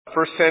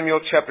1 Samuel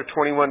chapter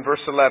 21,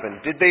 verse 11.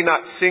 Did they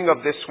not sing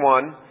of this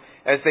one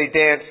as they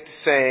danced,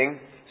 saying,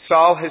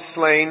 Saul has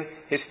slain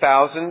his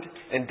 1,000,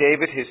 and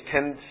David his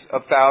tens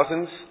of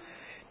thousands?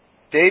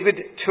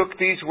 David took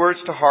these words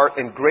to heart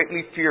and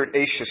greatly feared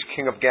Achish,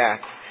 king of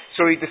Gath.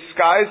 So he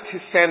disguised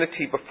his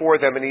sanity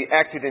before them, and he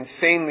acted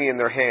insanely in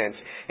their hands.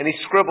 And he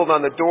scribbled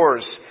on the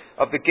doors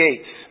of the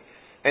gates,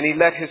 and he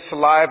let his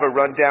saliva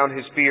run down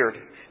his beard.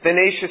 Then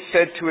Achish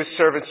said to his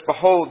servants,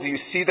 Behold, do you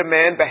see the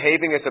man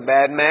behaving as a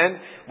madman?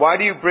 Why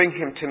do you bring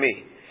him to me?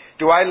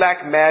 Do I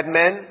lack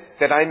madmen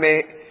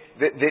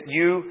that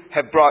you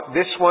have brought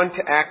this one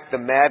to act the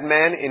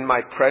madman in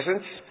my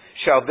presence?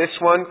 Shall this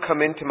one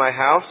come into my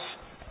house?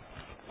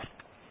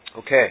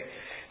 Okay.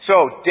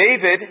 So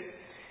David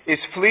is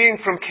fleeing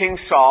from King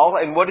Saul,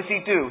 and what does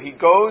he do? He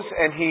goes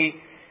and he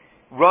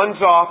runs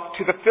off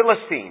to the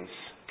Philistines,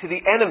 to the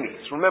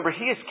enemies. Remember,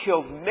 he has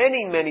killed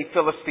many, many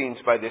Philistines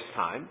by this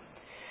time.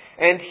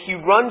 And he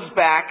runs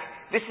back.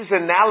 This is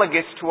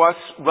analogous to us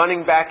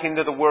running back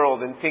into the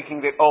world and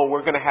thinking that,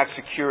 we're going to have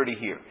security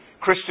here.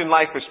 Christian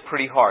life is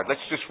pretty hard. Let's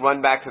just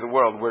run back to the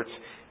world where it's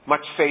much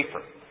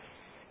safer.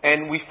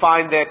 And we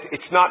find that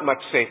it's not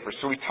much safer.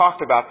 So we talked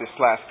about this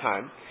last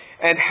time.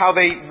 And how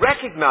they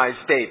recognize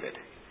David.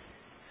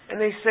 And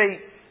they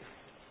say,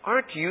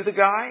 aren't you the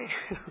guy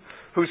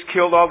who's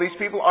killed all these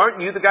people?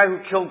 Aren't you the guy who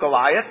killed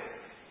Goliath?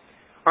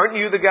 Aren't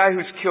you the guy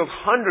who's killed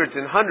hundreds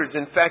and hundreds?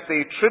 In fact, they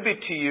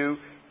attribute to you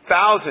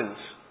thousands,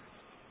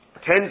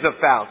 tens of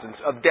thousands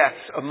of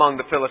deaths among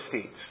the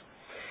Philistines.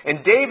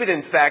 And David,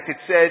 in fact, it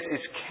says,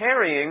 is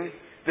carrying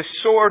the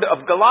sword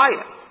of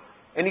Goliath.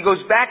 And he goes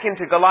back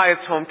into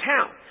Goliath's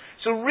hometown.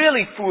 So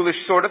really foolish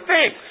sort of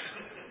things.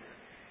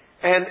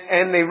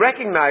 And they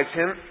recognize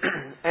him.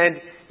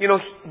 And,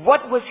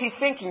 what was he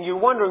thinking? You're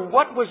wondering,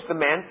 what was the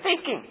man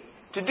thinking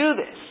to do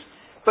this?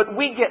 But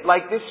we get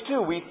like this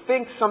too. We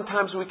think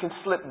sometimes we can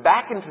slip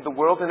back into the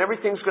world and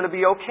everything's going to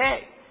be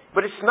okay.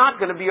 But it's not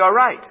going to be all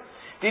right.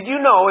 Did you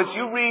know, as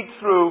you read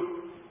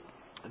through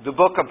the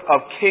book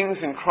of Kings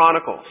and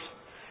Chronicles,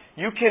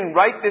 you can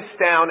write this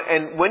down,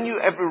 and when you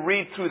ever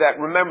read through that,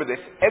 remember this.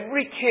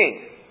 Every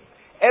king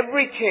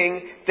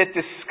that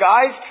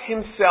disguised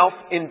himself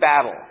in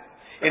battle,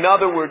 in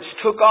other words,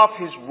 took off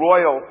his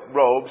royal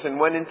robes and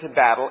went into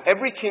battle,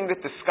 every king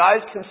that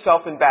disguised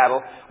himself in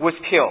battle was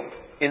killed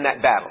in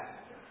that battle.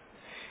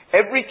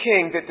 Every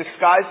king that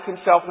disguised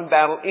himself in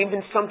battle,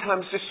 even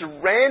sometimes just a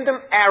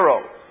random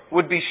arrow,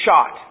 would be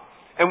shot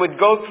and would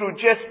go through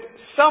just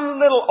some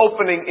little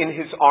opening in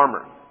his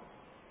armor.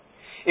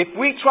 If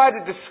we try to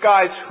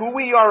disguise who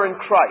we are in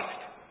Christ,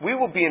 we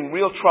will be in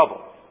real trouble.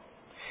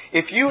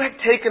 If you had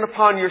taken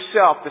upon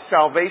yourself the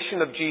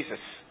salvation of Jesus,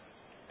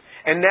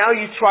 and now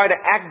you try to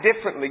act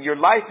differently, your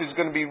life is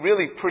going to be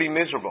really pretty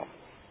miserable.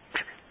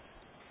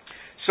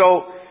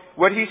 So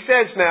what he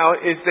says now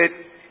is that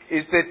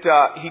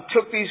he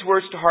took these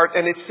words to heart,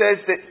 and it says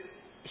that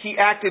he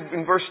acted,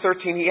 in verse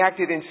 13, he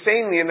acted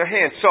insanely in their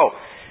hands. So,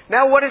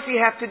 now what does he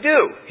have to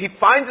do? He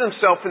finds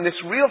himself in this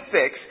real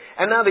fix,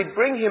 and now they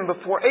bring him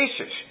before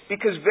Achish.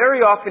 Because very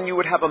often you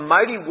would have a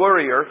mighty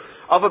warrior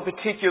of a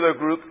particular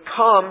group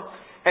come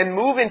and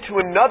move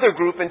into another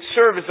group and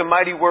serve as a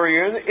mighty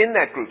warrior in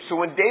that group. So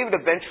when David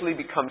eventually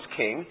becomes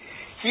king,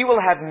 he will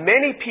have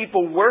many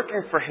people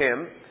working for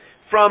him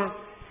from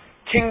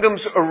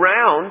kingdoms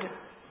around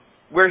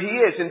where he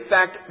is. In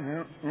fact,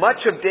 much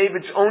of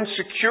David's own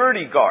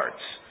security guards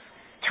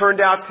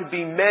turned out to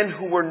be men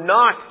who were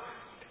not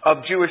of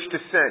Jewish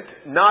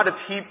descent, not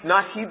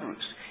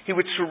Hebrews. He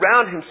would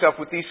surround himself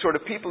with these sort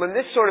of people, and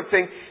this sort of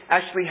thing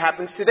actually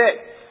happens today.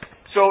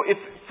 So if,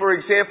 for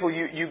example,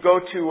 you go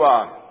to,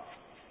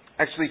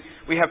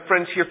 we have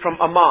friends here from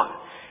Amman.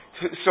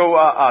 So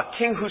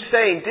King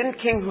Hussein, didn't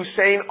King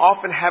Hussein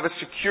often have a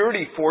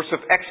security force of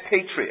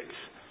expatriates?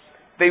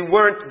 They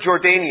weren't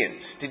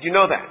Jordanians. Did you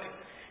know that?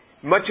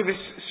 Much of his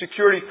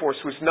security force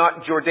was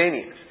not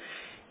Jordanians.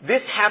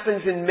 This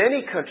happens in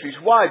many countries.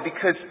 Why?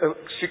 Because a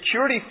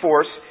security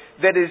force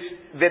that is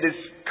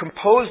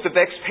composed of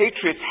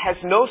expatriates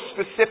has no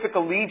specific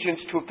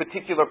allegiance to a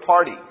particular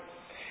party.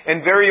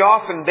 And very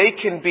often they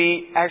can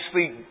be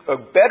actually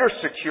a better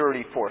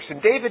security force.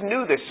 And David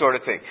knew this sort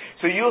of thing.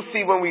 So you'll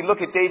see when we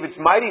look at David's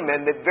mighty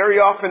men that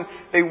very often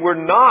they were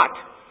not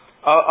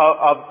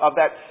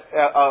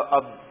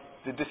of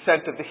the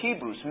descent of the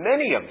Hebrews.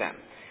 Many of them.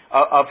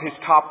 Of his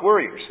top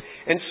warriors.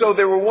 And so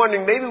they were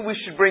wondering, maybe we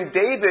should bring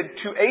David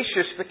to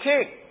Achish the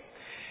king.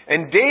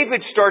 And David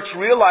starts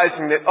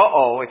realizing that,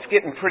 it's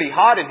getting pretty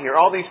hot in here.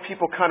 All these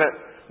people kind of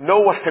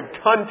know what I've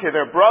done to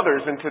their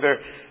brothers and to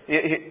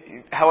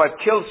how I've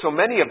killed so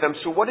many of them.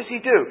 So what does he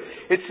do?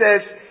 It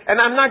says,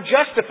 and I'm not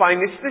justifying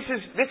this,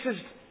 this is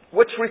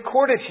what's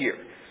recorded here.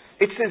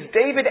 It says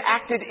David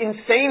acted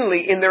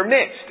insanely in their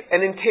midst.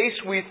 And in case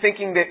we're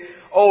thinking that,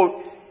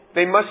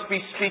 they must be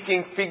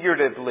speaking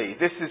figuratively.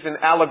 This is an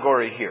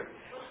allegory here.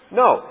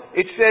 No,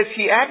 it says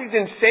he acted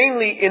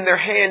insanely in their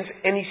hands,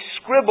 and he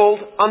scribbled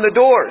on the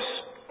doors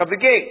of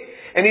the gate.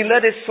 And he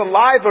let his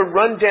saliva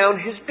run down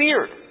his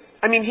beard.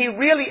 I mean, he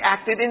really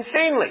acted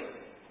insanely.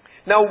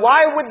 Now,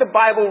 why would the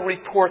Bible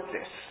report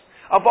this?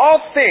 Of all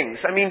things,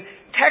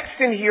 text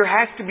in here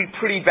has to be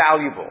pretty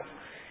valuable,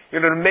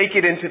 to make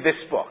it into this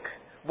book.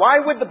 Why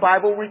would the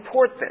Bible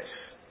report this?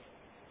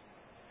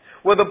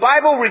 Well, the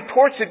Bible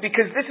reports it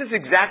because this is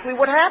exactly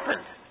what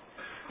happened.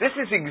 This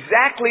is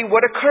exactly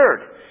what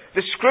occurred.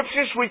 The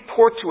Scriptures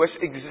report to us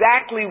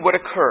exactly what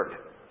occurred.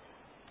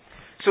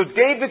 So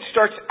David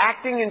starts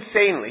acting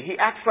insanely. He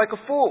acts like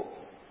a fool.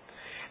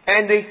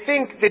 And they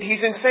think that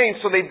he's insane.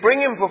 So they bring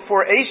him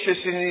before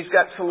Achish, and he's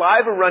got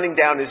saliva running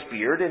down his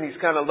beard, and he's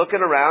kind of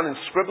looking around and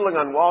scribbling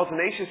on walls. And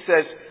Achish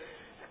says,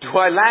 "Do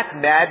I lack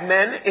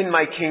madmen in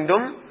my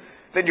kingdom,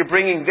 that you're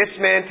bringing this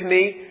man to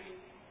me?"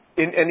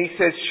 And he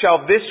says,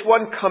 "Shall this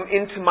one come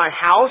into my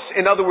house?"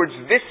 In other words,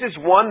 this is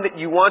one that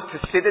you want to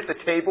sit at the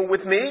table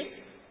with me?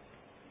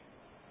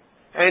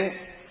 And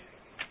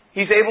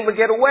he's able to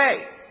get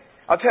away.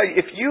 I'll tell you,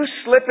 if you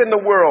slip in the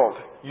world,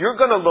 you're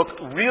going to look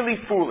really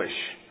foolish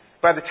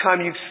by the time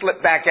you've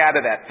slipped back out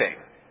of that thing.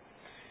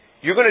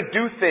 You're going to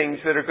do things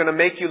that are going to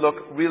make you look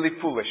really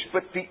foolish.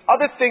 But the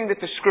other thing that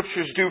the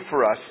Scriptures do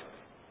for us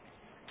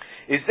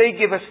is they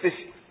give us this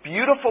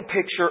beautiful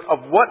picture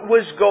of what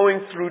was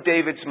going through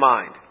David's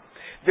mind.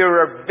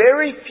 There are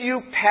very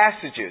few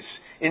passages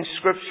in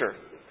Scripture,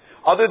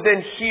 other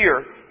than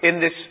here in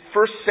this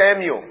 1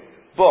 Samuel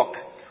book,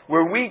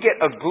 where we get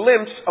a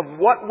glimpse of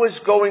what was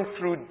going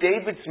through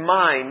David's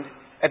mind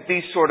at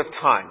these sort of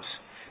times.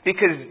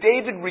 Because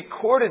David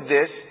recorded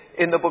this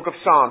in the book of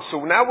Psalms.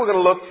 So now we're going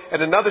to look at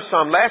another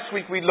psalm. Last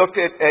week we looked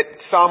at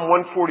Psalm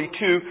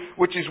 142,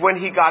 which is when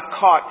he got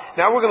caught.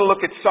 Now we're going to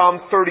look at Psalm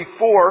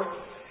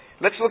 34.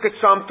 Let's look at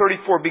Psalm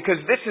 34,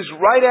 because this is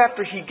right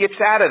after he gets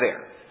out of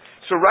there.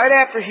 So right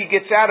after he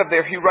gets out of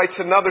there, he writes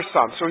another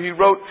psalm. So he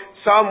wrote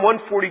Psalm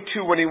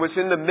 142 when he was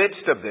in the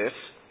midst of this.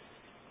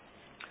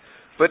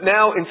 But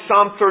now in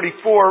Psalm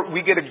 34,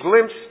 we get a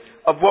glimpse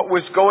of what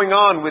was going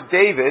on with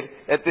David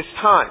at this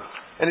time.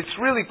 And it's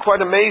really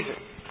quite amazing.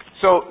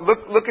 So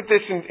look at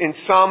this in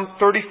Psalm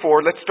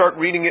 34. Let's start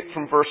reading it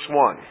from verse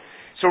 1.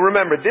 So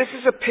remember, this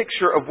is a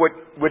picture of what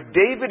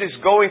David is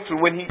going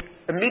through when he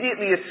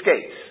immediately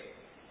escapes.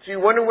 So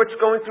you wonder what's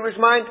going through his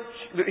mind?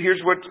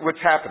 Here's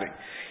what's happening.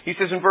 He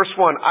says in verse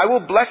 1, "I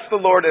will bless the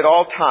Lord at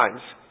all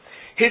times.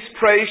 His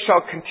praise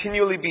shall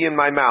continually be in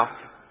my mouth.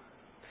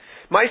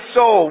 My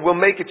soul will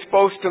make its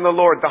boast in the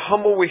Lord. The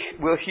humble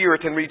will hear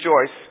it and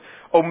rejoice.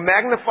 O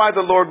magnify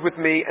the Lord with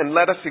me, and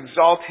let us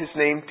exalt His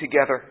name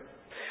together.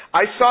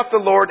 I sought the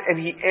Lord, and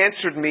He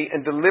answered me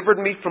and delivered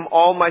me from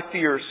all my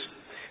fears.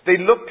 They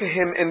looked to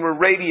Him and were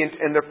radiant,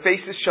 and their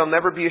faces shall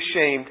never be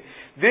ashamed.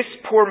 This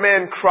poor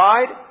man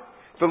cried.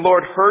 The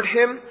Lord heard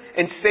him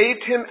and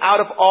saved him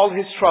out of all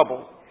his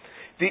trouble.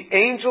 The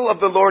angel of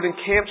the Lord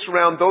encamps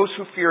around those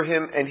who fear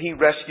Him, and He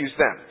rescues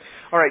them."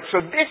 All right,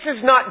 so this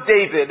is not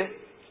David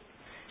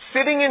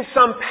sitting in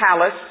some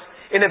palace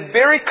in a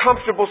very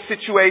comfortable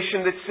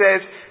situation that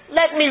says,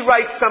 "Let me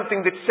write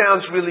something that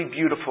sounds really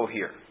beautiful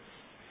here."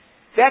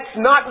 That's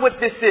not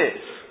what this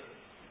is.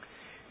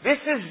 This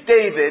is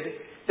David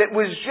that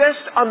was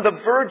just on the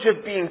verge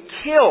of being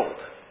killed.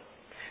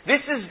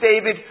 This is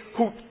David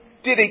who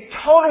did a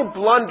total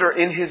blunder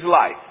in his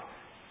life.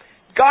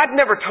 God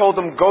never told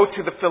him, "Go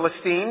to the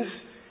Philistines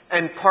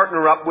and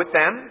partner up with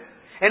them."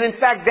 And in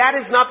fact, that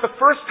is not the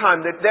first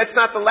time, that's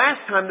not the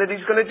last time that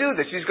he's going to do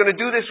this. He's going to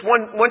do this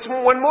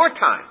one more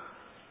time.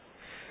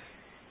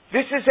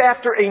 This is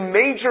after a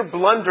major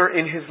blunder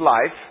in his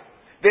life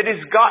that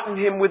has gotten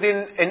him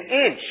within an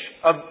inch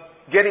of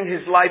getting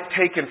his life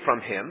taken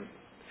from him.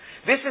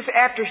 This is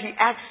after he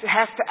has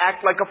to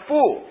act like a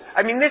fool.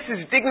 This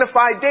is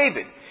dignified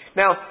David.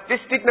 Now,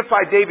 this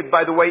dignified David,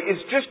 by the way,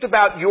 is just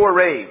about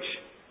your age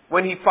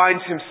when he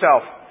finds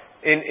himself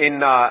in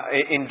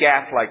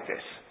Gath like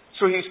this.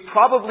 So he's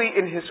probably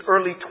in his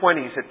early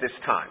 20s at this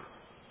time.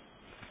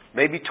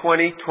 Maybe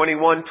 20,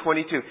 21,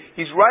 22.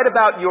 He's right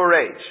about your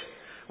age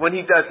when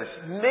he does this.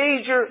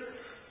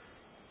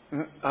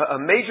 A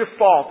major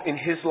fault in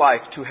his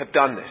life to have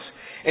done this.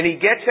 And he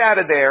gets out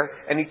of there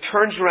and he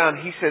turns around.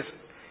 He says,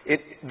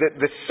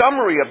 the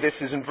summary of this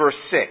is in verse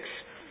 6.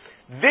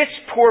 "This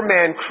poor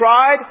man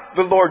cried,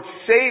 the Lord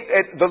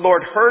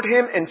heard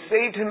him and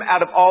saved him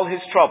out of all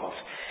his troubles."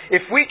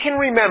 If we can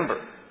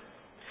remember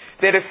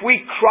that if we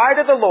cry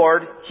to the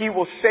Lord, He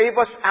will save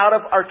us out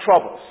of our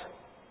troubles,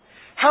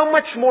 how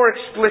much more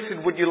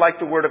explicit would you like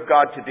the Word of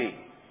God to be?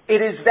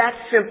 It is that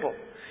simple.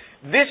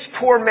 This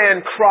poor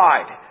man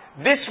cried.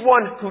 This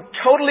one who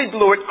totally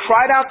blew it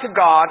cried out to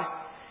God,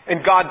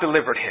 and God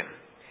delivered him.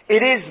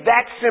 It is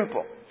that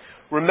simple.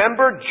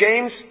 Remember,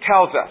 James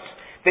tells us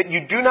that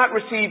you do not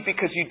receive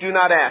because you do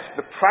not ask.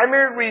 The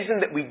primary reason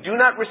that we do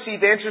not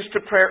receive answers to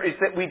prayer is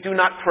that we do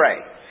not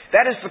pray.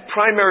 That is the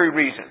primary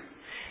reason.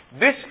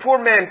 This poor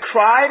man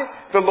cried,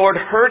 the Lord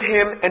heard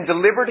him and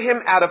delivered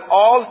him out of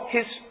all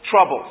his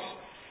troubles.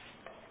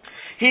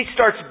 He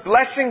starts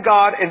blessing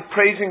God and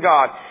praising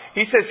God.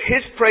 He says,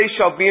 "His praise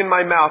shall be in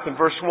my mouth," in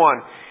verse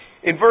 1.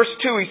 In verse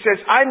 2, he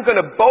says, "I'm going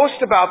to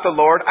boast about the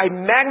Lord. I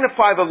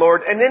magnify the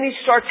Lord." And then he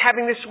starts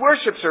having this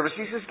worship service.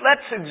 He says,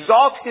 "Let's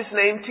exalt His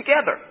name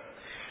together."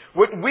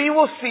 What we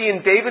will see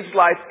in David's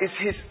life is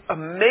his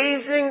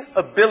amazing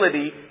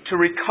ability to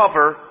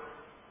recover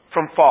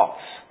from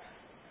faults.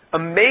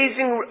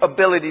 Amazing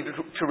ability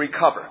to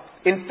recover.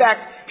 In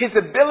fact, his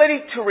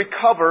ability to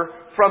recover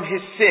from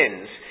his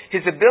sins,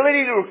 his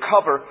ability to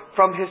recover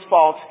from his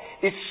faults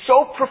is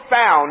so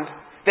profound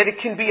that it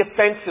can be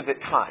offensive at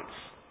times.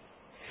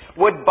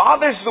 What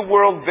bothers the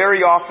world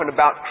very often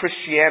about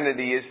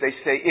Christianity is they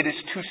say it is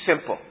too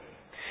simple.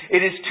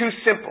 It is too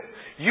simple.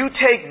 You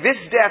take this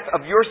death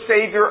of your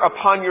Savior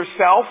upon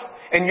yourself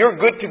and you're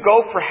good to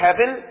go for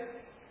heaven?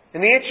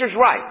 And the answer is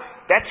right.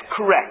 That's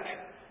correct.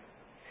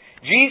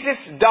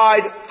 Jesus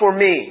died for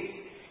me.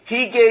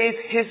 He gave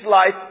His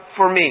life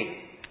for me.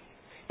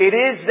 It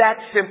is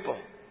that simple.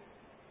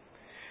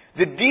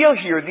 The deal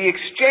here, the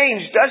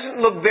exchange,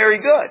 doesn't look very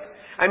good.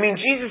 I mean,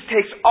 Jesus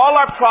takes all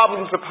our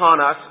problems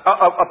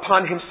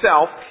upon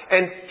Himself,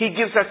 and He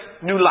gives us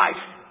new life.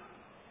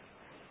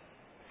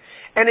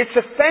 And it's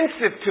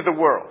offensive to the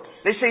world.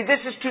 They say,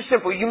 this is too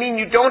simple. You mean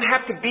you don't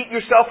have to beat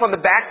yourself on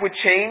the back with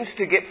chains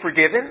to get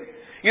forgiven?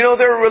 You know,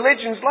 there are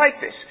religions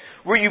like this,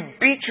 where you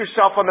beat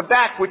yourself on the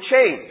back with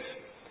chains.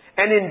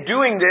 And in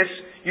doing this,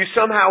 you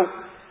somehow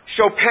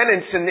show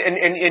penance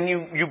and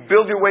you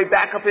build your way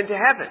back up into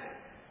heaven.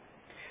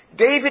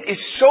 David is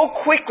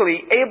so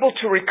quickly able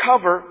to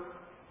recover.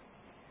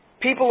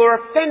 People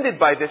are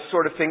offended by this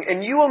sort of thing.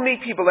 And you will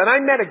meet people, and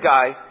I met a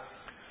guy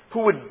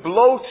who would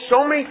blow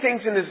so many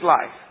things in his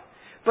life,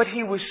 but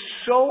he was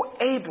so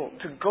able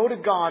to go to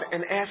God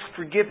and ask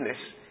forgiveness.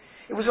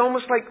 It was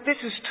almost like, this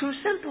is too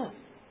simple.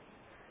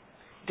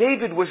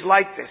 David was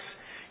like this.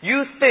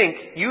 You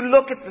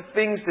look at the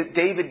things that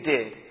David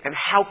did and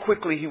how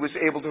quickly he was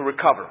able to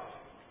recover.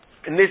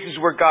 And this is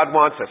where God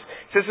wants us.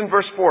 It says in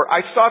verse 4, I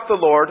sought the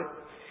Lord,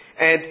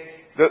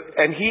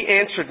 and He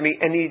answered me,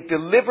 and He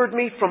delivered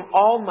me from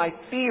all my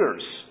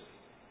fears.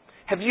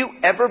 Have you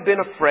ever been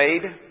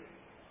afraid?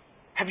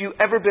 Have you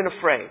ever been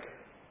afraid?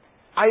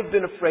 I've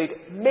been afraid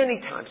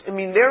many times. I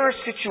mean, there are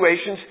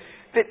situations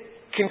that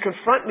can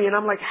confront me, and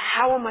I'm like,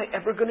 how am I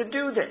ever going to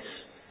do this?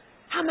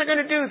 How am I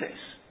going to do this?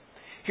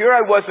 Here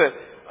I was,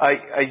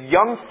 a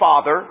young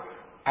father.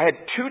 I had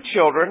 2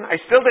 children. I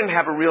still didn't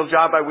have a real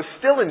job. I was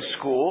still in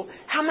school.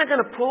 How am I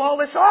going to pull all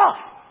this off?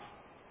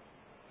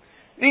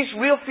 These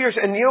real fears.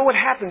 And you know what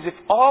happens? If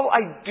all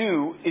I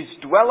do is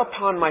dwell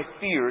upon my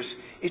fears,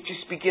 it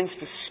just begins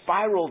to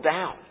spiral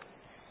down.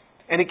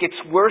 And it gets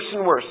worse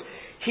and worse.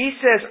 He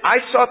says,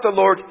 I sought the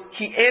Lord.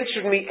 He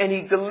answered me, and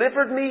He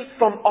delivered me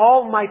from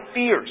all my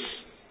fears.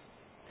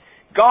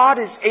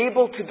 God is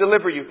able to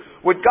deliver you.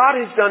 What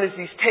God has done is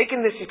He's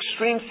taken this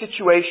extreme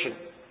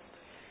situation.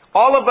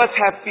 All of us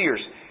have fears.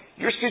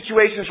 Your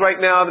situations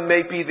right now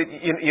may be that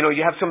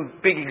you have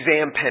some big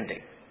exam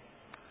pending.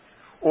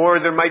 Or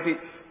there might be...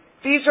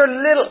 These are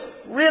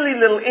little, really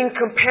little in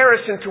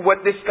comparison to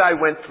what this guy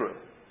went through.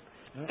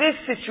 This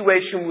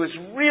situation was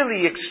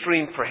really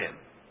extreme for him.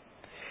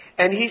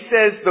 And he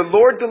says, the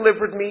Lord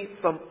delivered me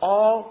from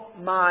all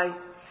my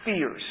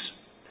fears.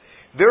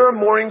 There are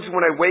mornings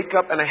when I wake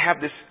up and I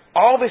have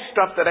all this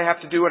stuff that I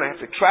have to do, and I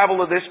have to travel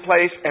to this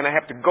place, and I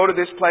have to go to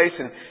this place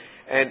and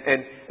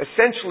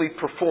essentially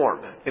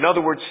perform. In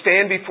other words,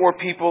 stand before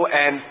people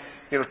and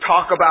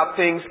talk about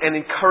things and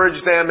encourage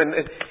them.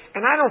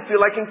 And I don't feel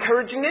like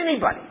encouraging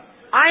anybody.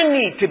 I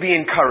need to be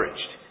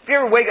encouraged. If you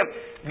ever wake up,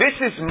 this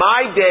is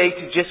my day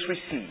to just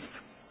receive.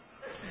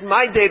 This is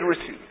my day to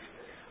receive.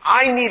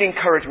 I need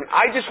encouragement.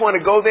 I just want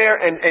to go there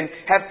and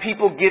have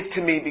people give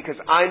to me because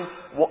I'm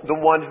the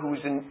one who's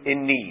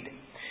in need.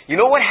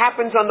 You know what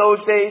happens on those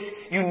days?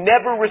 You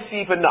never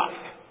receive enough.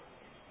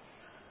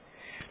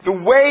 The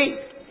way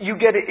you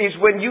get it is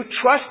when you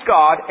trust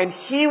God, and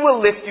He will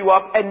lift you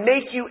up and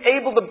make you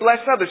able to bless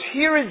others.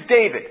 Here is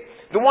David,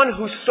 the one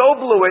who so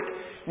blew it,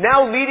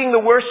 now leading the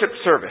worship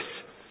service,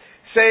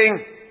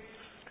 saying,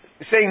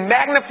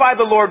 magnify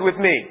the Lord with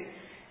me.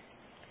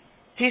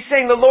 He's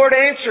saying, the Lord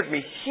answered me.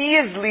 He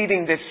is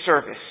leading this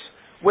service.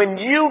 When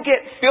you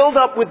get filled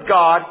up with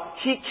God,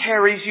 He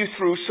carries you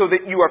through so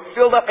that you are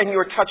filled up and you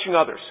are touching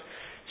others.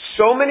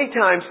 So many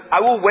times, I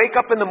will wake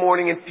up in the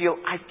morning and feel,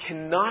 I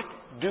cannot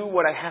do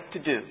what I have to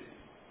do.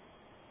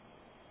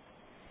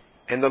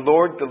 And the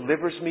Lord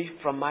delivers me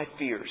from my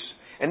fears.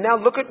 And now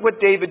look at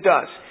what David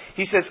does.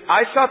 He says,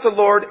 I sought the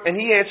Lord, and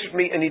He answered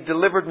me, and He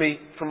delivered me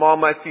from all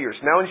my fears.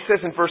 Now he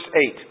says in verse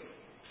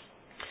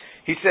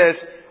 8, He says,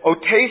 O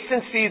taste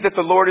and see that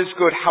the Lord is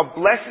good. How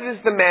blessed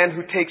is the man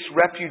who takes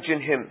refuge in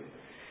Him.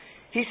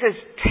 He says,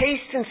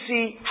 taste and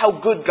see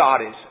how good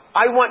God is.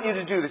 I want you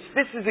to do this.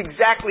 This is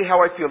exactly how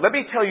I feel. Let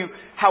me tell you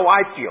how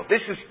I feel.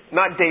 This is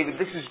not David.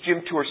 This is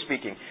Jim Tour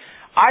speaking.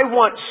 I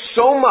want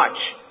so much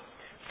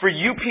for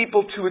you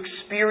people to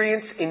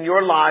experience in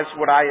your lives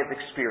what I have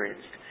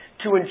experienced.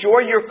 To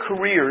enjoy your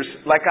careers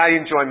like I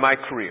enjoy my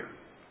career.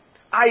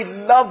 I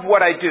love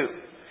what I do.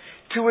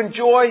 To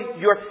enjoy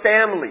your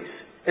families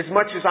as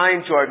much as I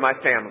enjoy my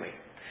family.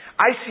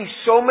 I see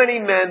so many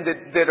men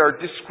that are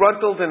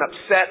disgruntled and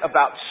upset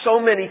about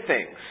so many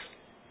things.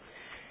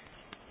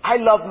 I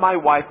love my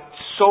wife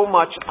so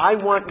much, I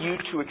want you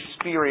to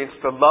experience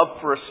the love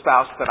for a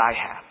spouse that I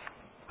have.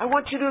 I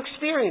want you to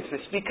experience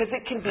this because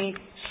it can be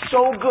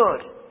so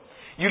good.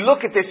 You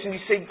look at this and you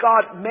say,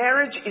 God,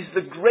 marriage is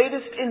the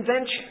greatest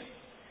invention.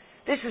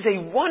 This is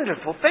a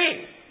wonderful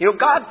thing.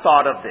 God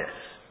thought of this.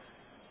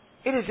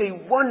 It is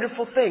a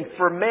wonderful thing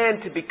for a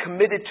man to be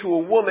committed to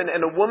a woman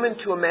and a woman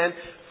to a man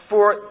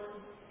for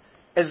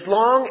as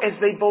long as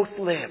they both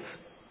live.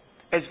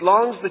 As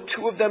long as the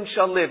two of them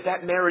shall live,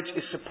 that marriage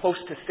is supposed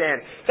to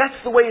stand. That's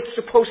the way it's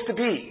supposed to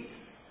be.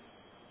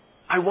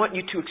 I want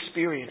you to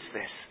experience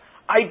this.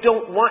 I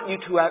don't want you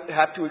to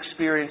have to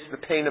experience the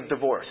pain of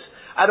divorce.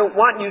 I don't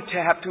want you to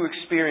have to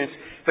experience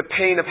the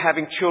pain of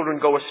having children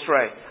go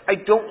astray. I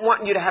don't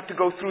want you to have to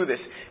go through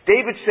this.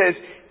 David says,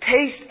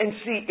 taste and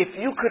see, if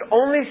you could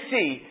only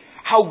see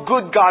how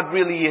good God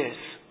really is.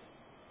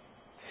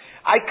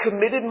 I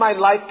committed my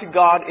life to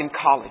God in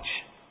college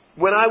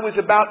when I was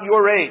about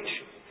your age.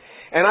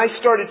 And I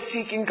started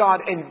seeking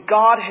God, and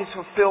God has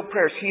fulfilled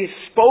prayers. He has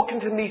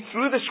spoken to me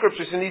through the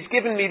Scriptures, and He's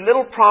given me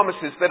little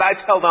promises that I've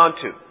held on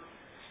to.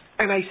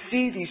 And I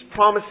see these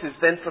promises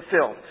then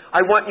fulfilled.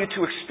 I want you to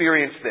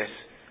experience this.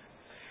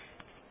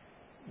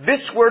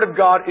 This Word of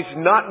God is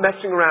not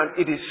messing around.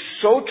 It is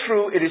so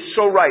true. It is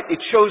so right.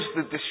 It shows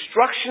the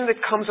destruction that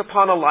comes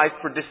upon a life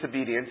for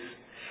disobedience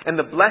and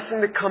the blessing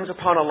that comes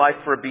upon a life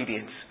for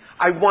obedience.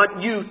 I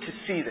want you to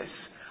see this.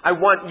 I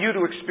want you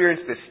to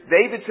experience this.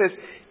 David says,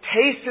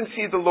 taste and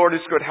see the Lord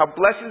is good. How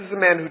blessed is the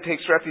man who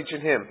takes refuge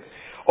in Him.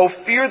 Oh,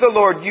 fear the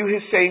Lord, you His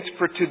saints,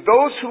 for to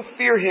those who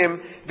fear Him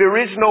there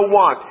is no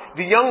want.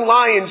 The young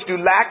lions do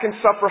lack and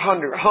suffer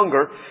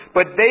hunger,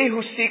 but they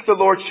who seek the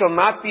Lord shall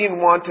not be in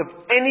want of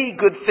any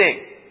good thing.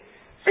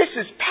 This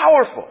is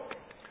powerful.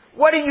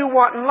 What do you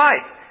want in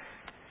life?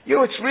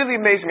 It's really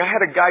amazing. I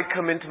had a guy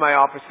come into my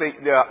office.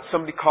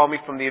 Somebody called me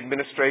from the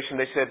administration.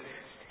 They said,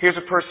 here's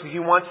a person, he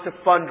wants to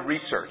fund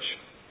research.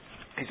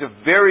 He's a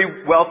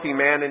very wealthy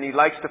man and he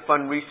likes to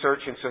fund research,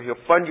 and so he'll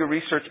fund your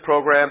research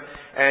program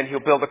and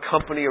he'll build a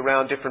company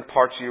around different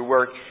parts of your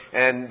work.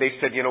 And they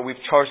said,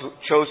 we've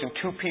chosen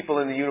 2 people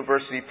in the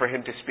university for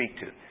him to speak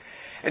to.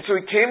 And so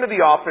he came to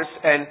the office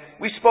and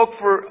we spoke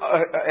for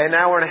an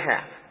hour and a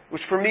half,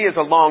 which for me is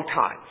a long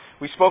time.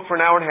 We spoke for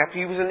an hour and a half.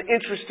 He was an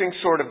interesting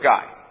sort of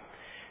guy.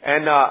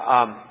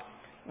 And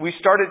we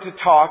started to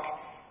talk,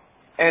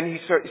 and he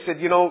said,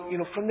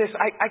 from this,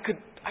 I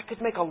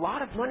could make a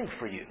lot of money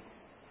for you.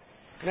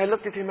 And I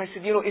looked at him and I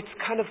said, it's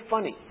kind of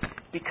funny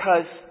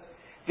because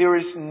there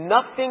is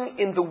nothing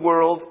in the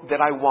world that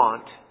I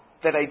want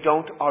that I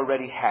don't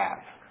already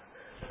have.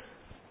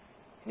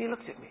 And he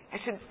looked at me. I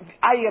said,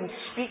 I am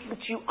speaking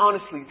to you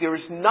honestly. There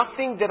is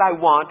nothing that I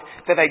want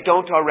that I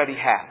don't already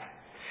have.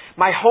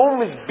 My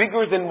home is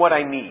bigger than what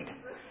I need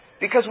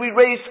because we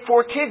raised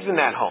 4 kids in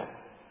that home.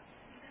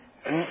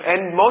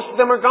 And most of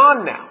them are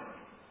gone now.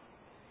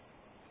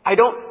 I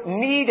don't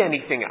need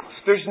anything else.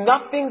 There's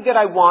nothing that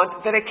I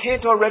want that I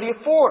can't already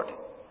afford.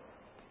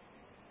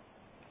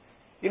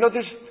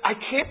 I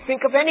can't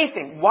think of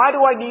anything. Why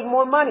do I need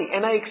more money?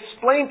 And I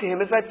explained to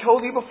him, as I've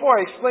told you before,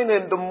 I explained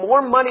to him, the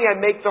more money I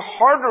make, the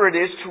harder it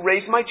is to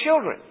raise my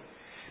children.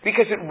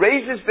 Because it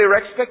raises their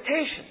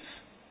expectations.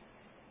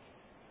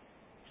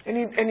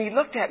 And he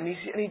looked at me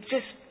and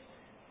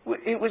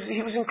he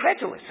was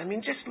incredulous.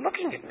 Just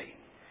looking at me.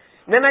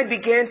 And then I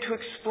began to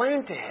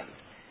explain to him.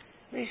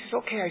 And he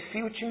says, okay, I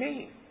see what you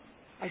mean.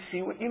 I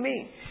see what you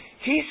mean.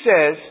 He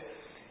says,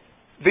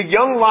 the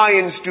young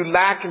lions do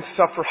lack and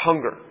suffer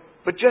hunger.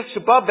 But just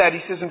above that, he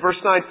says in verse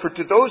 9, for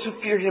to those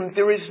who fear Him,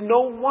 there is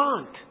no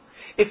want.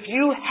 If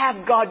you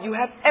have God, you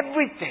have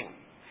everything.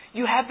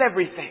 You have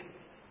everything.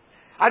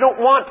 I don't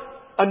want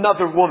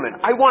another woman.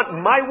 I want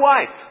my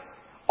wife.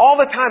 All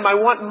the time, I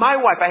want my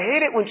wife. I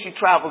hate it when she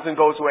travels and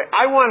goes away.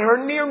 I want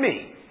her near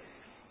me.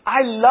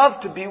 I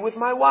love to be with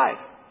my wife.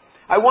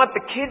 I want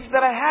the kids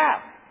that I have.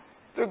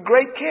 They're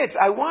great kids.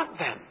 I want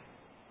them.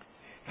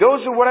 Those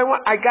are what I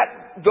want.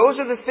 Those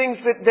are the things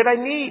that I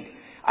need.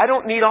 I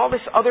don't need all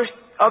this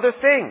other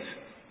things.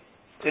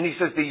 And he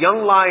says, the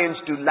young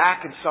lions do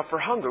lack and suffer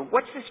hunger.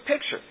 What's this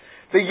picture?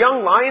 The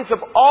young lions,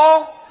 of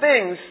all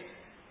things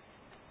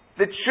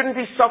that shouldn't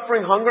be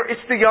suffering hunger,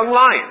 it's the young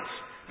lions.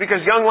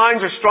 Because young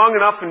lions are strong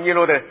enough to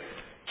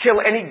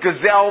kill any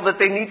gazelle that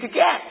they need to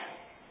get.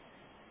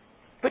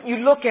 But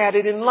you look at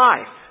it in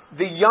life.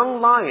 The young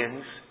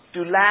lions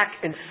do lack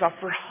and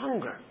suffer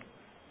hunger.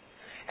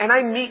 And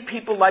I meet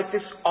people like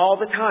this all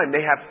the time.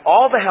 They have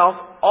all the health,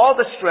 all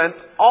the strength,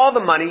 all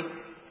the money,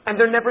 and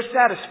they're never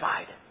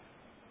satisfied.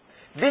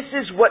 This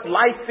is what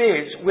life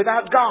is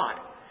without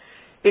God.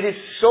 It is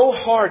so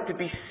hard to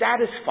be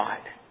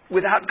satisfied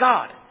without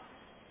God.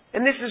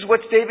 And this is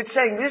what David's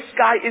saying. This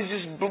guy is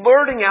just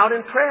blurting out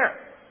in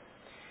prayer.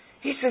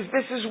 He says,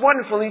 this is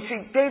wonderful. And you say,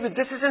 David,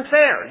 this isn't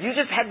fair. You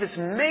just had this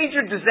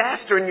major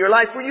disaster in your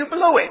life where you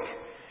blew it.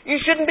 You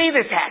shouldn't be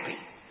this happy.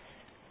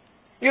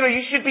 You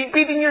should be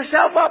beating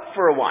yourself up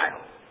for a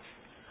while.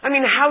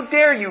 How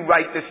dare you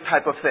write this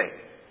type of thing?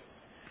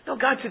 No,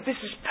 God said, this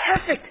is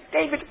perfect.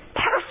 David,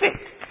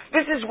 perfect.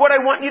 This is what I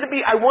want you to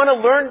be. I want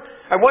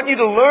you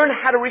to learn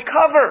how to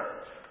recover.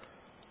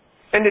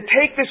 And to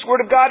take this Word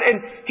of God,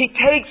 and he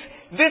takes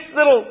this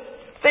little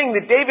thing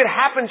that David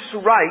happens to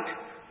write,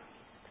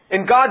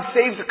 and God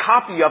saves a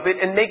copy of it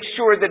and makes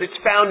sure that it's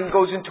found and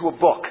goes into a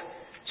book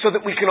so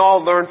that we can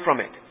all learn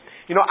from it.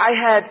 You know, I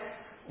had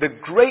the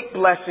great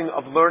blessing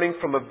of learning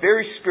from a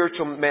very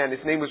spiritual man. His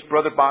name was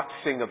Brother Bhakt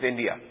Singh of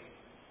India.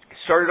 He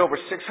started over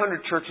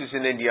 600 churches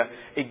in India.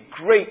 A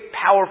great,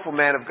 powerful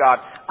man of God.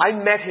 I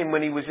met him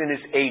when he was in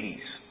his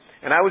 80s.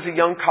 And I was a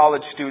young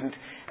college student.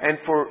 And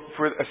for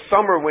a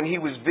summer when he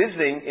was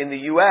visiting in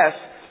the U.S.,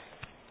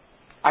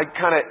 I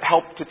kind of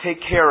helped to take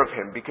care of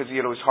him because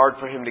it was hard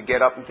for him to get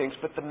up and things.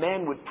 But the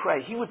man would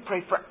pray. He would pray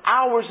for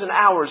hours and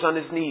hours on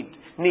his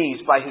knees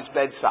by his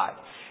bedside.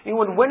 And he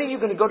went, when are you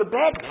going to go to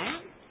bed,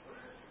 man?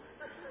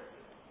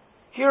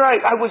 Here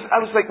I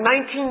was like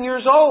 19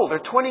 years old or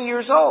 20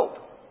 years old.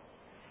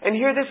 And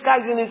here this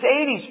guy's in his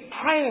 80s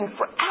praying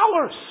for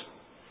hours.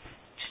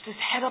 Just his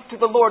head up to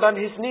the Lord on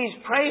his knees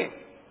praying.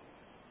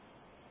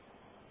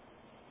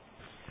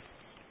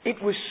 It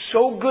was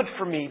so good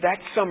for me that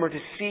summer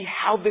to see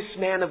how this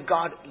man of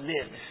God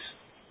lives.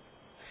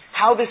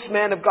 How this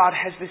man of God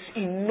has this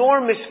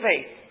enormous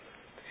faith.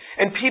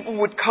 And people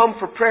would come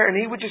for prayer and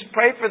he would just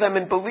pray for them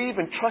and believe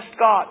and trust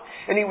God.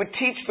 And he would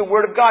teach the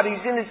Word of God.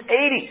 He's in his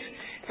 80s.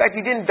 In fact,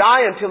 he didn't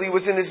die until he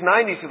was in his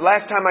 90s. The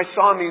last time I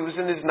saw him, he was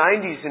in his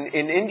 90s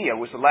in India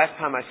was the last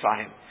time I saw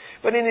him.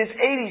 But in his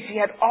 80s,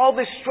 he had all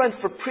this strength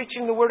for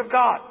preaching the Word of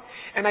God.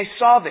 And I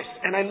saw this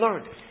and I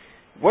learned.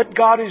 What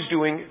God is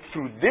doing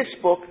through this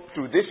book,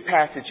 through this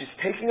passage, is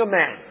taking a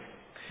man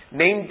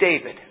named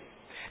David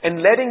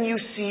and letting you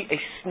see a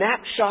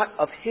snapshot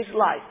of his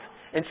life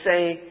and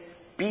saying,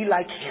 be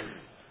like him.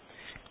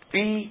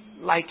 Be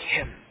like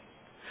him.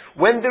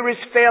 When there is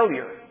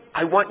failure,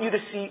 I want you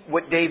to see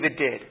what David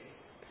did.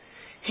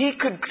 He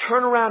could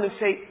turn around and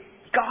say,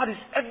 God is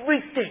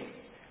everything.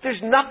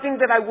 There's nothing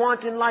that I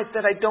want in life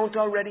that I don't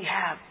already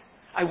have.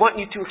 I want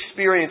you to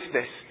experience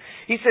this.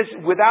 He says,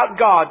 without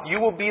God,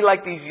 you will be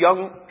like these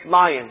young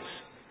lions.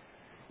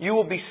 You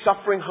will be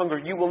suffering hunger.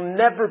 You will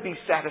never be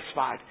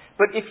satisfied.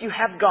 But if you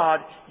have God,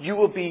 you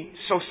will be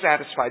so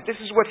satisfied. This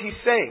is what he's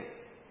saying.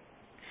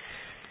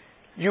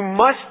 You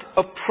must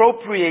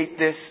appropriate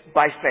this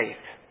by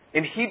faith.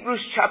 In Hebrews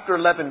chapter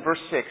 11,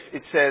 verse 6,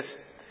 it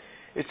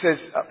says,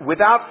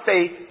 without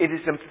faith, it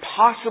is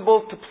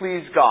impossible to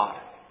please God.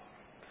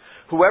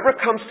 Whoever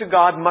comes to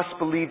God must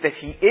believe that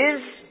he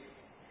is,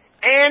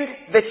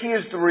 and that he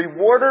is the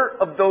rewarder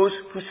of those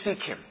who seek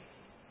him.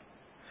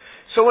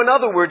 So in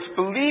other words,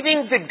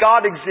 believing that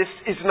God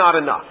exists is not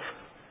enough.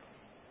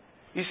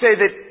 You say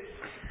that,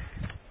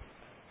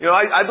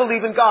 I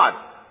believe in God.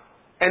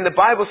 And the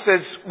Bible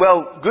says,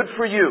 well, good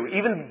for you.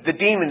 Even the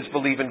demons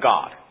believe in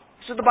God.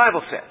 That's what the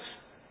Bible says.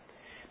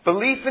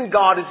 Belief in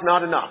God is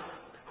not enough.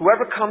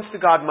 Whoever comes to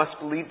God must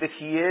believe that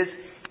he is,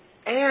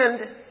 and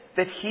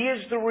that he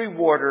is the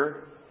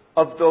rewarder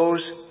of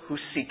those who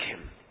seek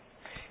him.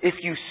 If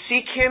you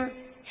seek him,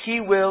 he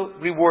will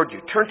reward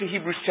you. Turn to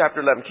Hebrews chapter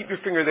 11. Keep your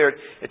finger there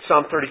at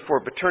Psalm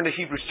 34, but turn to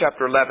Hebrews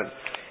chapter 11.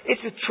 It's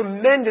a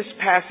tremendous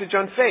passage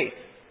on faith.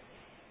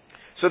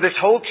 So this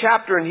whole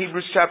chapter in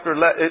Hebrews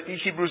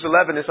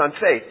 11 is on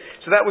faith.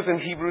 So that was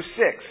in Hebrews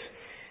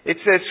 6. It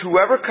says,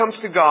 whoever comes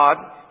to God,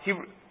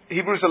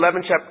 Hebrews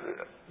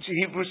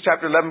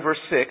chapter 11 verse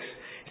 6,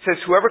 it says,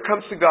 whoever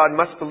comes to God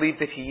must believe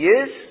that he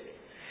is,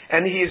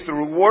 and he is the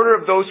rewarder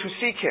of those who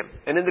seek him.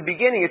 And in the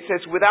beginning it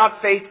says,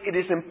 without faith it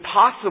is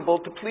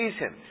impossible to please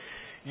him.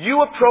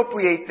 You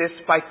appropriate this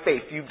by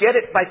faith. You get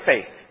it by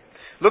faith.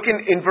 Look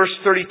in verse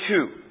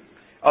 32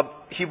 of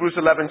Hebrews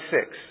chapter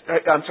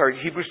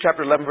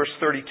 11 verse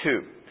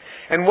 32.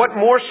 And what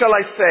more shall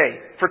I say?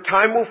 For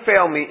time will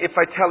fail me if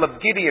I tell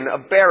of Gideon,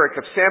 of Barak,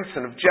 of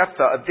Samson, of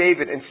Jephthah, of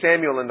David, and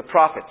Samuel, and the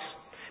prophets.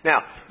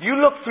 Now, you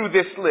look through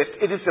this list,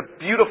 it is a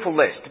beautiful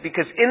list,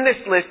 because in this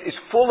list is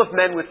full of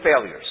men with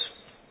failures.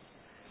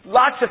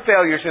 Lots of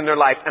failures in their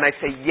life, and I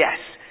say, yes,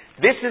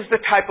 this is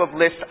the type of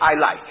list I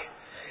like.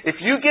 If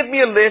you give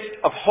me a list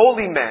of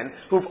holy men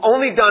who've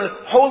only done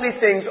holy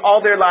things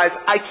all their lives,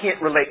 I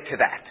can't relate to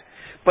that.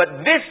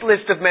 But this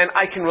list of men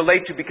I can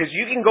relate to, because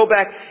you can go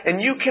back and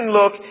you can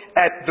look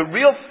at the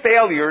real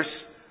failures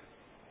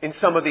in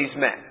some of these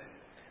men.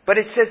 But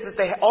it says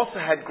that they also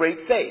had great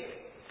faith.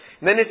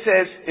 And then it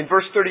says in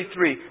verse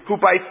 33,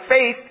 who by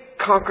faith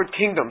conquered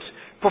kingdoms,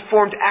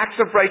 performed acts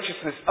of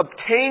righteousness,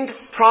 obtained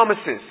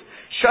promises,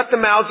 shut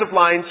the mouths of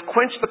lions,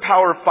 quenched the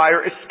power of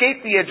fire,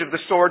 escaped the edge of the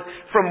sword,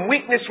 from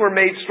weakness were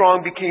made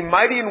strong, became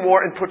mighty in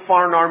war, and put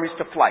foreign armies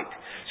to flight.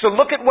 So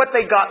look at what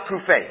they got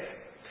through faith.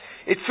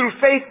 It's through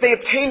faith they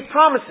obtained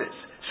promises.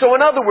 So in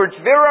other words,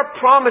 there are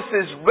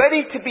promises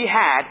ready to be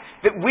had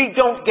that we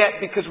don't get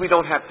because we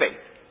don't have faith.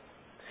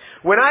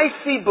 When I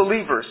see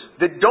believers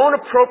that don't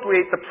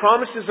appropriate the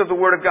promises of the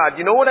Word of God,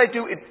 you know what I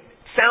do? It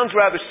sounds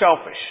rather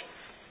selfish.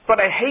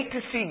 But I hate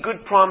to see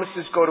good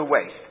promises go to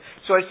waste.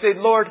 So I say,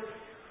 Lord,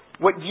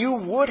 what you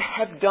would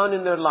have done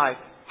in their life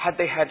had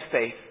they had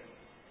faith,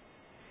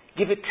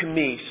 give it to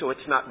me so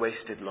it's not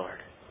wasted, Lord.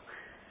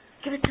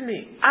 Give it to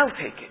me. I'll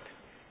take it.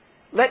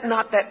 Let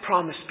not that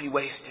promise be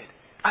wasted.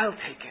 I'll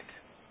take it.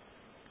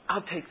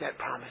 I'll take that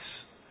promise.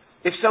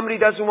 If somebody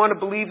doesn't want to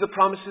believe the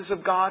promises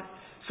of God,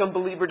 some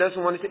believer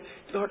doesn't want to take,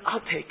 Lord,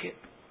 I'll take it.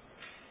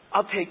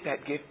 I'll take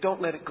that gift.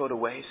 Don't let it go to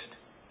waste.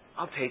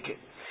 I'll take it.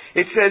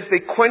 It says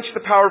they quenched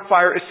the power of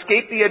fire,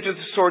 escaped the edge of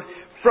the sword.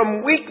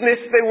 From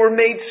weakness they were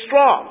made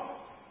strong.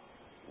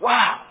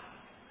 Wow.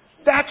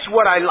 That's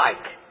what I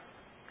like.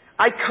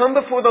 I come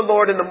before the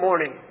Lord in the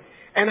morning,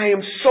 and I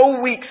am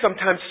so weak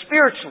sometimes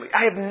spiritually.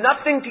 I have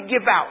nothing to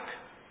give out.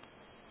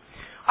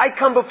 I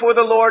come before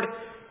the Lord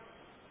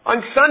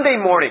on Sunday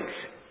mornings,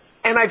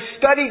 and I've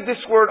studied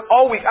this word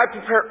all week. I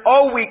prepare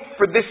all week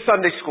for this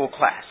Sunday school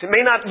class. It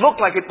may not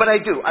look like it, but I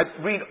do. I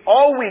read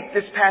all week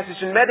this passage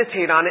and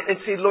meditate on it and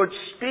say, Lord,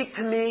 speak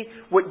to me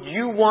what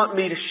you want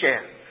me to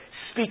share.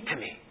 Speak to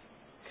me.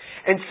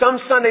 And some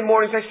Sunday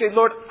mornings I say,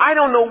 Lord, I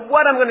don't know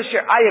what I'm going to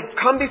share. I have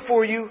come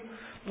before you.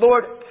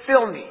 Lord,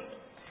 fill me.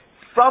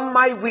 From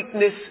my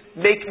weakness,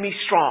 make me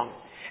strong.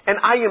 And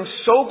I am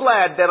so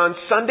glad that on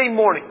Sunday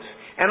mornings,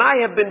 and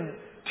I have been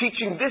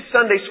teaching this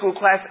Sunday school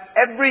class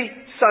every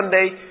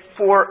Sunday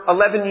for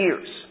 11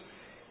 years.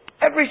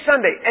 Every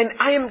Sunday. And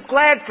I am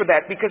glad for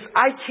that because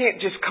I can't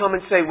just come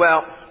and say,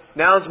 well,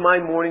 now's my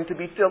morning to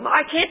be filled. No,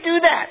 I can't do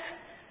that.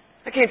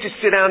 I can't just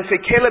sit down and say,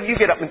 Caleb, you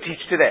get up and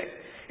teach today.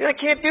 You know, I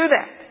can't do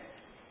that.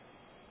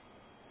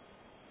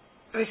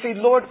 And I say,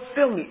 Lord,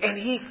 fill me. And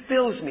He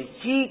fills me.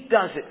 He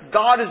does it.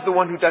 God is the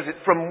one who does it.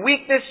 From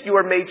weakness you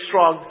are made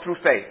strong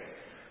through faith.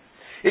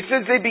 It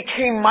says they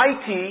became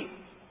mighty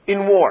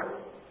in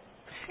war.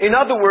 In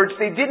other words,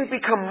 they didn't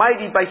become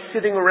mighty by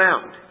sitting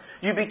around.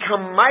 You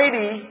become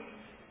mighty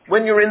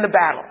when you're in the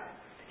battle.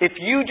 If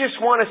you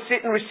just want to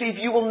sit and receive,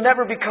 you will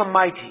never become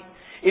mighty.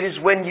 It is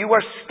when you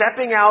are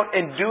stepping out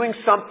and doing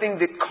something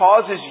that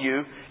causes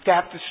you to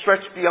have to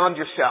stretch beyond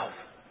yourself.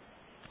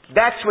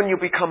 That's when you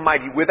become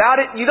mighty. Without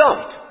it, you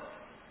don't.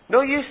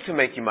 No use to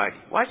make you mighty.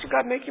 Why should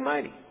God make you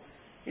mighty?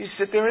 You just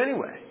sit there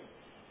anyway.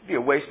 It'd be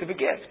a waste of a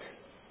gift.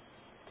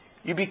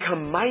 You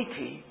become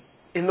mighty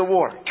in the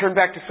war. Turn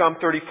back to Psalm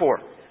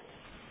 34.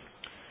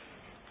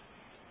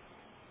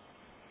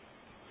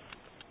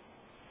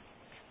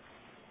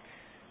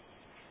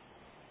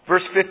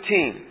 Verse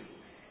 15.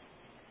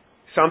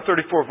 Psalm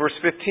 34, verse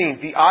 15.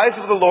 The eyes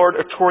of the Lord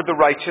are toward the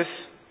righteous.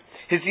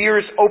 His ear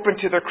is open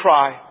to their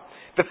cry.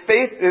 The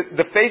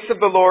face of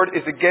the Lord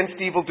is against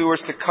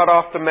evildoers to cut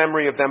off the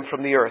memory of them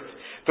from the earth.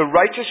 The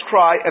righteous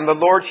cry, and the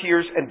Lord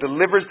hears and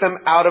delivers them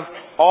out of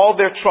all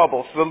their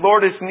troubles. The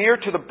Lord is near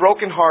to the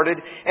brokenhearted,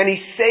 and He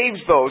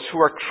saves those who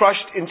are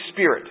crushed in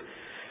spirit.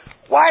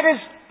 Why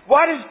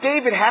does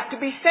David have to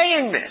be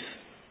saying this?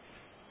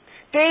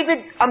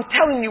 David, I'm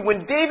telling you,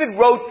 when David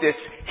wrote this,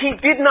 he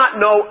did not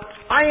know,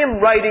 I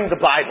am writing the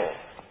Bible.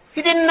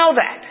 He didn't know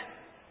that.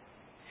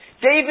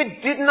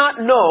 David did not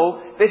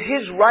know that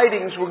his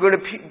writings were going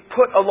to be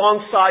put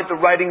alongside the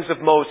writings of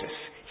Moses.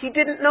 He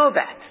didn't know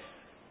that.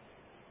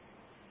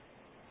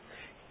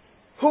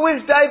 Who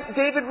is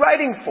David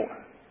writing for?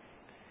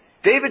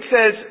 David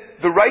says,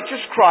 the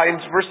righteous cry,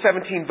 in verse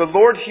 17, the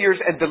Lord hears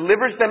and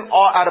delivers them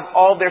all out of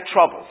all their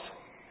troubles.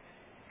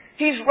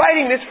 He's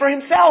writing this for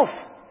himself.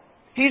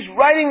 He's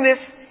writing this,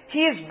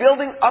 he is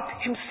building up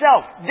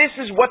himself. This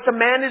is what the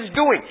man is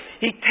doing.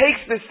 He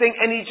takes this thing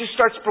and he just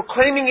starts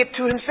proclaiming it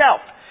to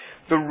himself.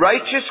 The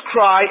righteous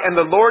cry, and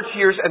the Lord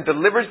hears and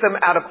delivers them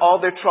out of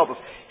all their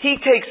troubles. He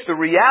takes the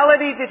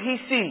reality that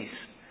he sees,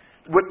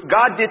 what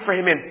God did for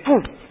him, and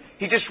boom,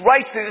 he just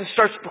writes it and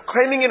starts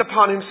proclaiming it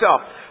upon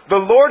himself.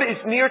 The Lord is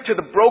near to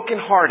the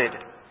brokenhearted,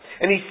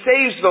 and He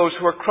saves those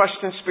who are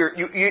crushed in spirit.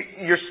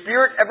 Your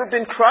spirit ever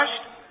been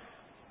crushed?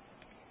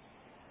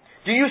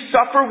 Do you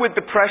suffer with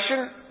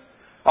depression?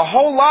 A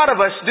whole lot of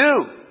us do,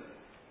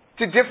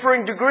 to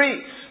differing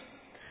degrees.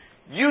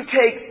 You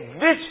take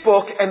this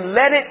book and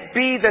let it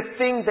be the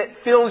thing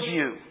that fills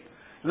you.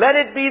 Let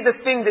it be the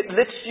thing that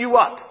lifts you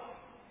up.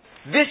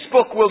 This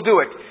book will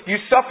do it. You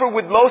suffer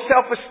with low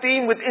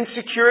self-esteem, with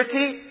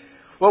insecurity?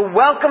 Well,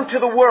 welcome to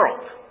the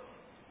world.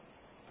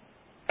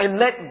 And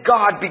let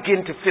God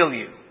begin to fill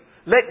you.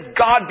 Let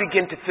God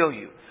begin to fill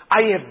you.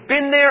 I have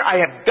been there.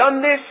 I have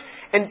done this.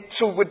 And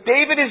so what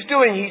David is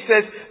doing, he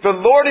says, the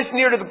Lord is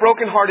near to the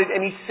brokenhearted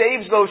and He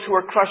saves those who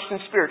are crushed in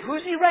spirit.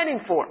 Who's He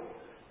writing for?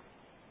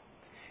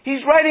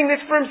 He's writing this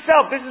for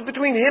himself. This is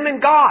between him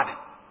and God.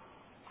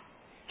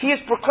 He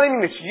is proclaiming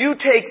this. You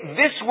take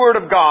this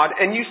word of God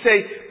and you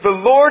say, the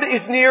Lord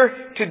is near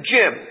to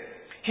Jim.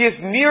 He is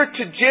near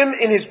to Jim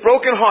in his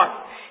broken heart.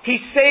 He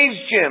saves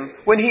Jim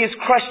when he is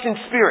crushed in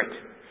spirit.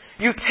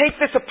 You take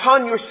this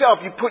upon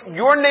yourself. You put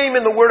your name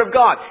in the word of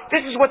God.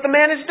 This is what the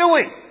man is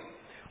doing.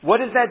 What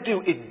does that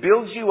do? It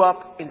builds you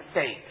up in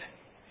faith.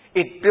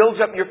 It builds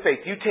up your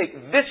faith. You take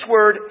this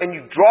word and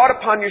you draw it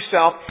upon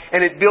yourself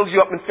and it builds you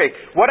up in faith.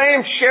 What I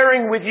am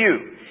sharing with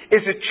you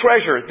is a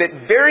treasure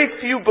that very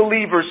few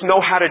believers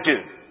know how to do.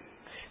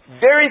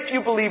 Very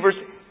few believers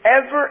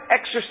ever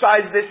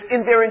exercise this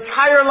in their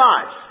entire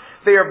lives.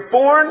 They are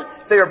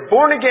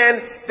born again,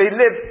 they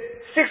live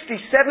 60,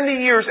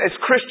 70 years as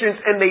Christians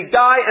and they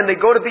die and they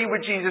go to be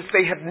with Jesus.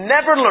 They have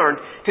never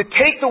learned to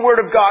take the Word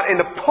of God and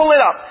to pull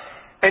it up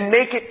and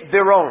make it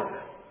their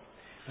own.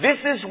 This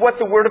is what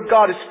the Word of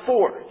God is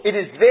for. It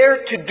is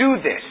there to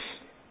do this.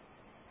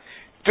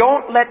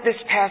 Don't let this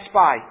pass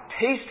by.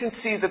 Taste and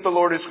see that the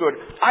Lord is good.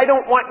 I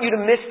don't want you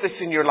to miss this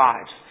in your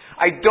lives.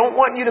 I don't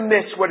want you to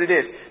miss what it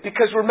is.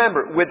 Because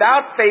remember,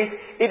 without faith,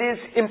 it is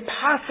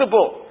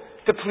impossible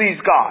to please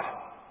God.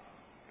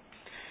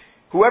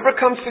 Whoever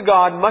comes to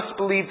God must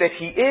believe that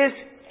He is,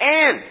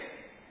 and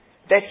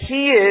that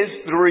He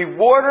is the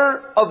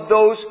rewarder of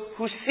those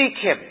who seek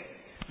Him.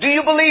 Do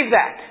you believe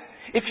that?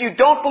 If you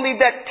don't believe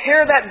that,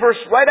 tear that verse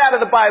right out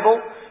of the Bible,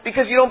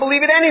 because you don't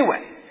believe it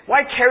anyway.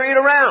 Why carry it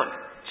around?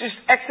 It's just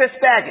excess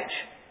baggage.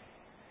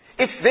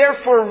 It's there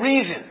for a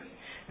reason.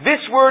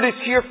 This word is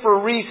here for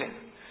a reason.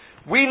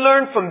 We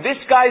learn from this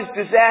guy's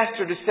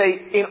disaster to say,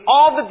 in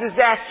all the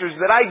disasters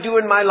that I do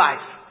in my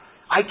life,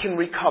 I can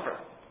recover.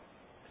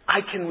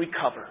 I can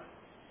recover.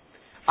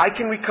 I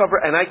can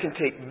recover, and I can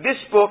take this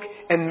book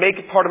and make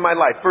it part of my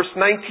life. Verse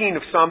 19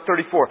 of Psalm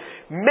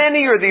 34.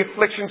 Many are the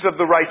afflictions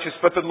of the righteous,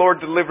 but the Lord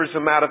delivers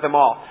them out of them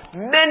all.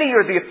 Many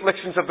are the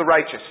afflictions of the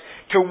righteous.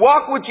 To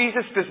walk with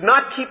Jesus does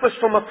not keep us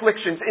from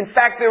afflictions. In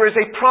fact, there is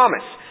a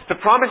promise. The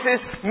promise is,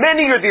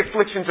 many are the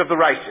afflictions of the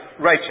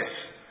righteous.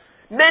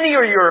 Many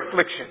are your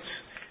afflictions.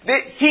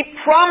 He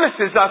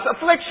promises us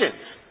afflictions.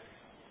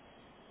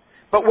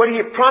 But what He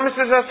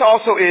promises us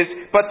also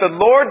is, but the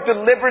Lord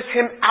delivers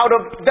him out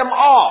of them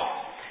all.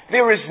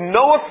 There is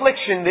no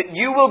affliction that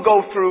you will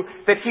go through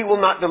that He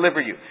will not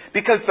deliver you.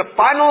 Because the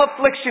final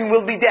affliction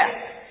will be death.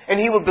 And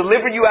He will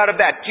deliver you out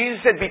of that. Jesus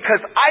said,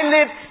 because I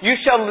live, you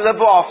shall live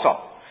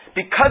also.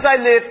 Because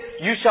I live,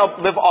 you shall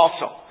live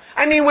also.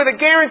 I mean, with a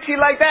guarantee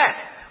like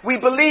that,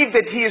 we believe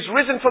that He is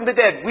risen from the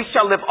dead. We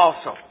shall live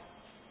also.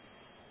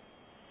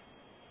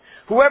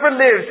 Whoever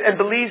lives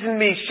and believes in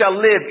me shall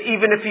live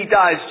even if he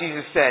dies,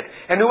 Jesus said.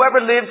 And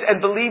whoever lives and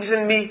believes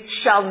in me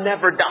shall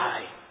never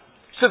die.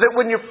 So that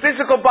when your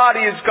physical body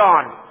is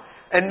gone,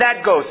 and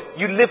that goes,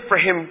 you live for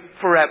Him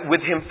forever,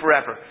 with Him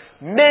forever.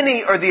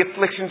 Many are the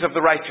afflictions of the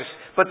righteous,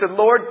 but the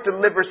Lord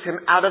delivers him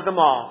out of them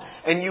all.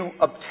 And you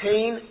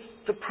obtain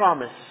the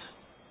promise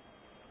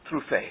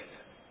through faith.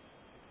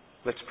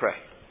 Let's pray.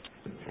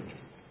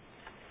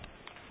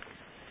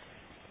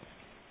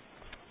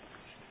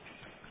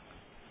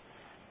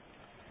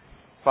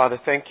 Father,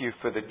 thank You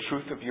for the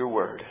truth of Your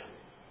word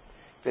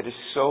that is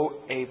so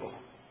able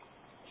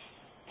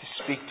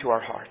to speak to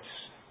our hearts.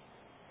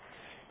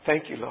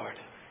 Thank You, Lord,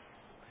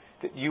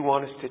 that You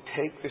want us to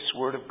take this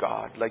word of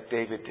God like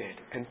David did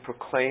and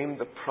proclaim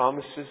the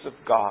promises of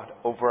God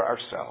over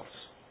ourselves.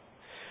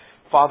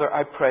 Father,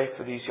 I pray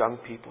for these young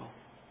people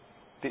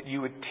that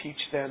You would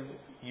teach them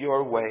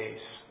Your ways,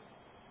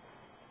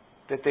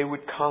 that they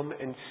would come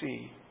and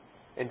see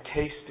and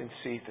taste and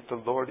see that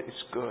the Lord is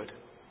good.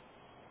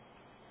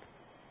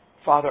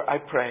 Father, I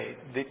pray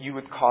that You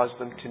would cause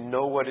them to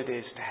know what it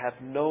is to have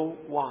no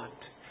want,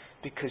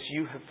 because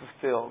You have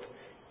fulfilled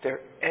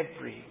their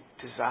every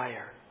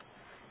desire.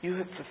 You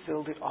have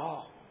fulfilled it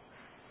all.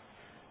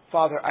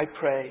 Father, I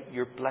pray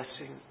Your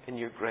blessing and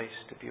Your grace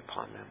to be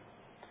upon them.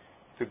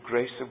 The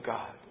grace of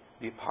God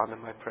be upon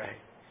them, I pray.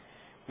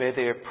 May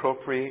they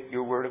appropriate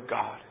Your word of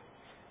God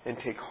and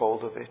take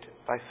hold of it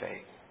by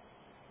faith.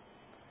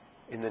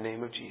 In the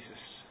name of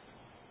Jesus.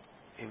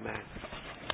 Amen.